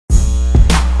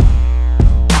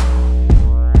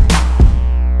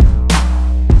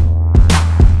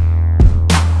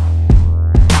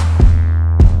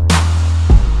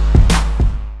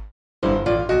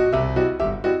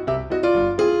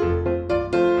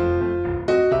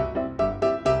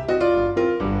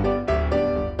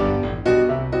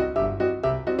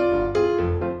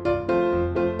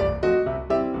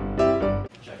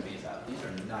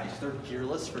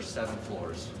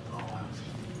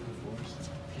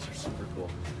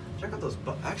Check out those.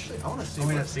 Actually, I want to see. Oh,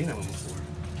 I've seen them before.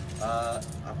 I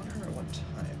wonder at what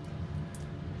time.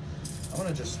 I want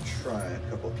to just try a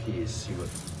couple keys,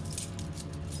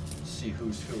 see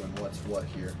who's who and what's what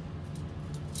here.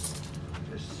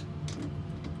 Just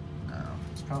no,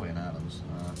 it's probably an Adams.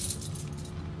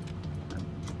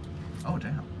 Oh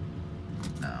damn.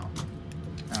 No.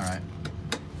 All right.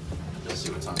 Let's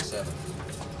see what's on 7.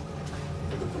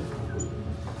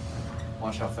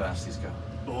 Watch how fast these go.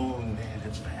 Oh man,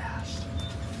 it's fast.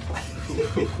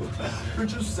 For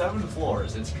just 7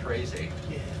 floors, it's crazy.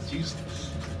 Yeah, it's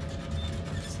useless.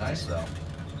 It's nice though.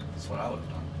 That's what I would have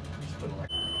done. Just put in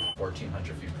like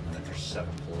 1,400 feet per minute for 7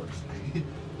 floors.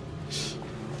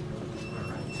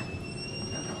 Alright.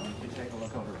 Now, if we take a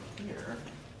look over here.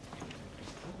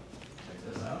 Check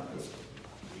this out.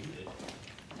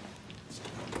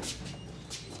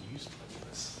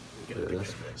 Get a picture of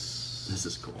this. This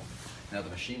is cool. Now the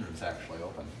machine room's actually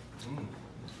open. Mm.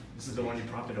 This is the one you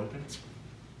propped it open?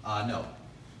 No.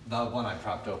 The one I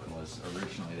propped open was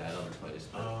originally that other place,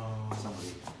 but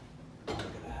somebody, look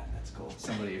at that, that's cool.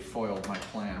 Somebody foiled my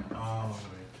plan. Oh,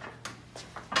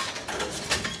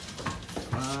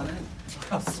 Come on in.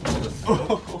 How small this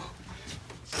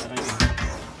is.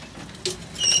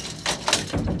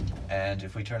 And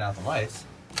if we turn out the lights,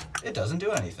 it doesn't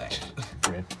do anything.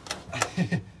 Great.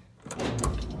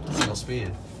 Single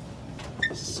speed.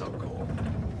 This is so cool.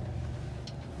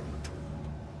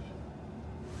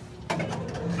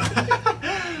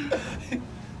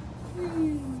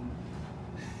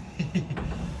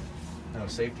 No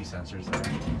safety sensors there.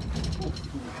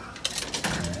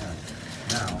 Yeah.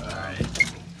 Now, alright.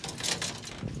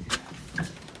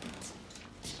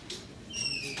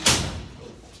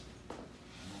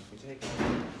 If we take it.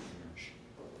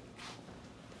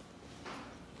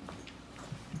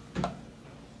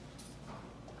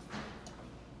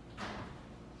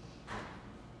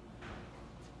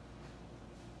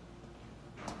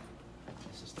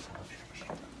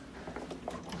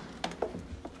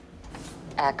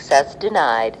 Access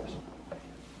denied.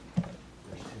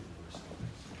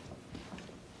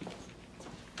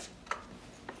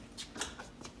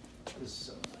 This is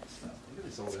so nice stuff. Look at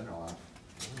this old interlock.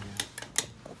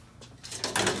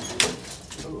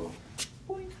 Oh.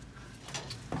 Boing.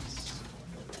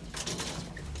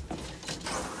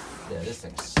 Yeah, this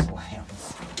thing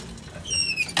slams.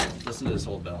 Listen to this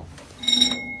old bell.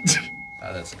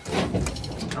 Oh, that's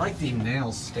cool. I like the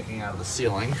nails sticking out of the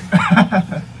ceiling.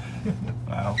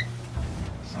 Wow.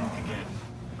 Again.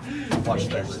 Watch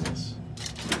this.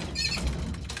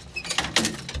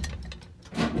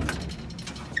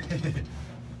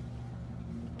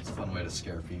 It's a fun way to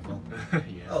scare people.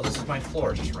 Yeah. Oh, this is my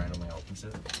floor. Just randomly opens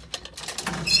it.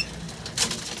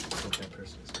 What that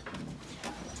person is.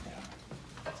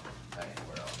 Hey,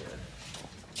 we're all good.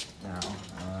 Now,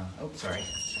 oh, sorry.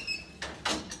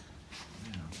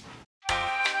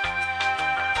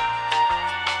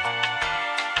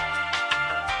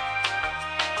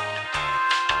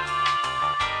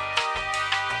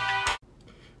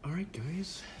 Alright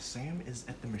guys, Sam is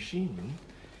at the machine.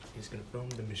 He's gonna film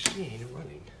the machine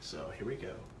running. So here we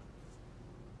go.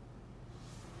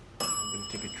 I'm gonna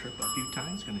take a trip a few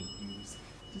times, gonna use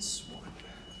this one.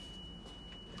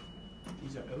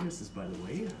 These are Otis's, by the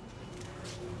way.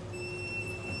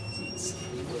 So you see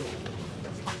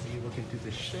looking through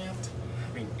the shaft,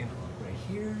 right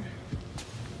here,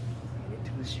 and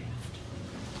into the shaft.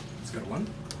 Let's go to 1.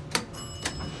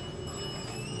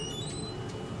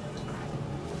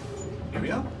 Here we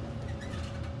go.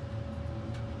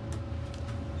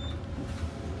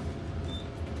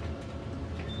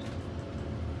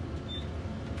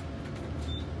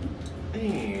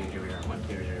 And here we are.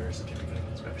 Here's your certificate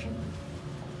of inspection.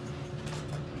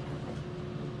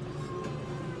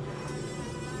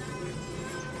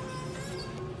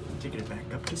 Taking it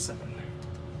back up to 7.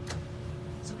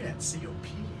 So we had COP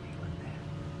like that.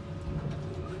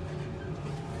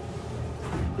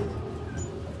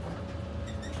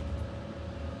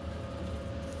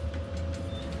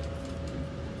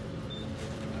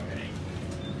 Alright.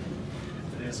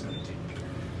 It is going to take.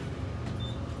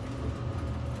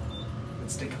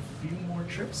 Let's take a few more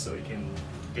trips so he can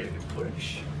get a good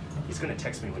push. He's going to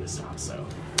text me when to stop, so.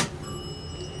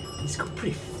 He's going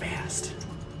pretty fast.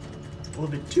 A little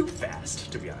bit too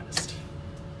fast, to be honest.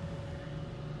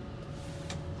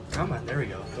 Come on, there we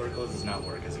go. Door close does not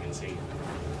work, as you can see.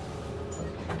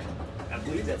 I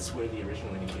believe that's where the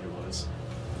original indicator was.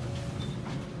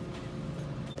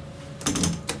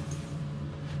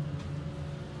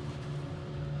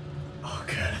 Oh,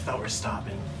 good. I thought we were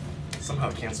stopping. Somehow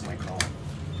cancel my call.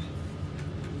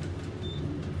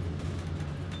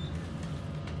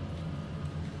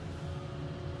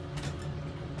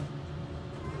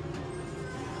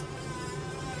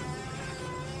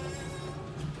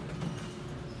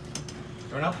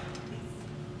 Coming up.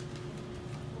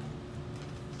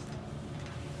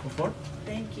 What floor?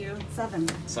 Thank you. 7.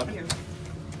 7. Here.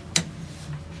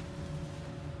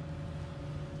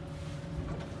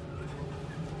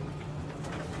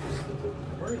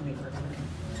 Worried me for a second.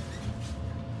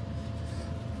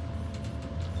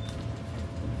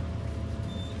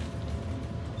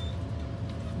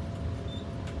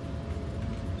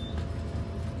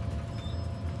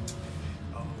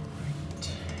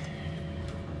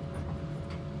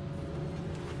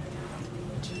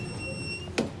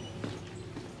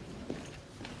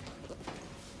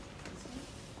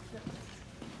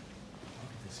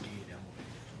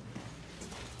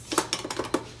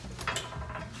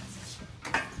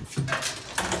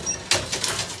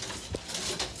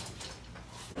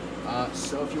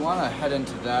 So if you want to head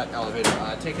into that elevator,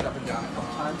 take it up and down a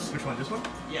couple times. Which one? This one?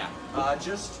 Yeah.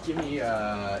 Just give me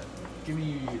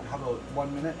how about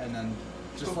 1 minute, and then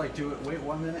just like do it. Wait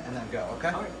 1 minute, and then go. Okay.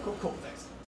 All right. Cool. Cool. Thanks.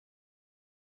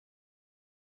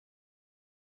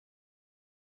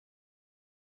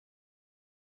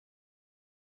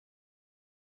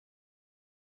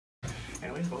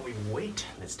 Anyways, while we wait,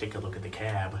 let's take a look at the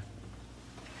cab.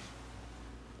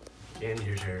 And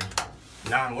here's your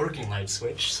non-working light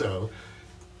switch, so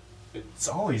it's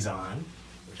always on,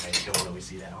 which I don't always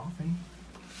see that often.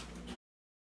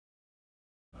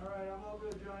 Alright, I'm all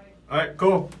good, Johnny. Alright,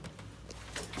 cool.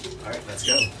 Alright, let's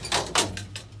go.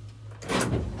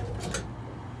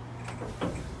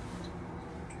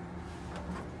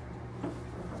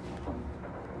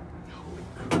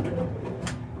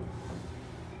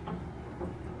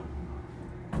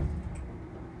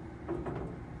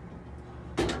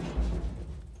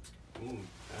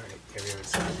 Alright, here we are.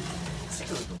 Let's take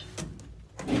a look.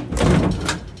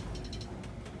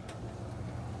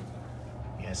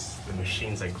 Yes, the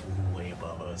machine's like way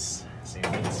above us, so you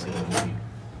can see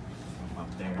from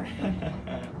up there. Yeah,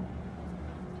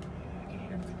 I can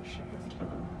hear it through the shaft.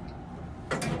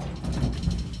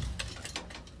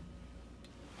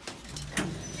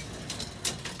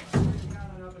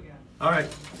 Alright,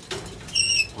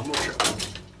 one more trip.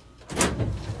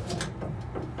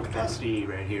 Capacity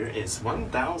right here is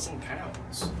 1,000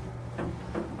 pounds.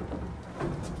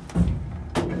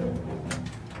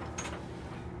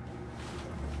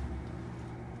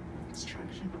 It's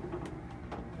traction.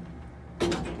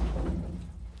 And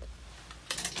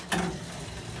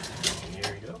here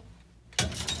we go.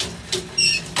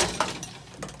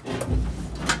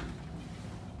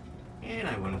 And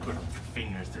I wouldn't put a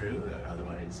finger through,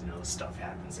 otherwise, you know, stuff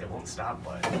happens. It won't stop,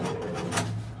 but I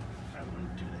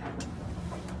wouldn't do that.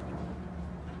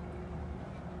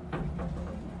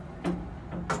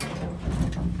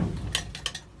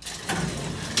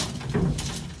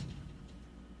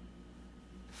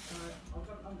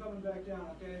 I'm coming back down,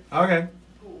 okay? Okay.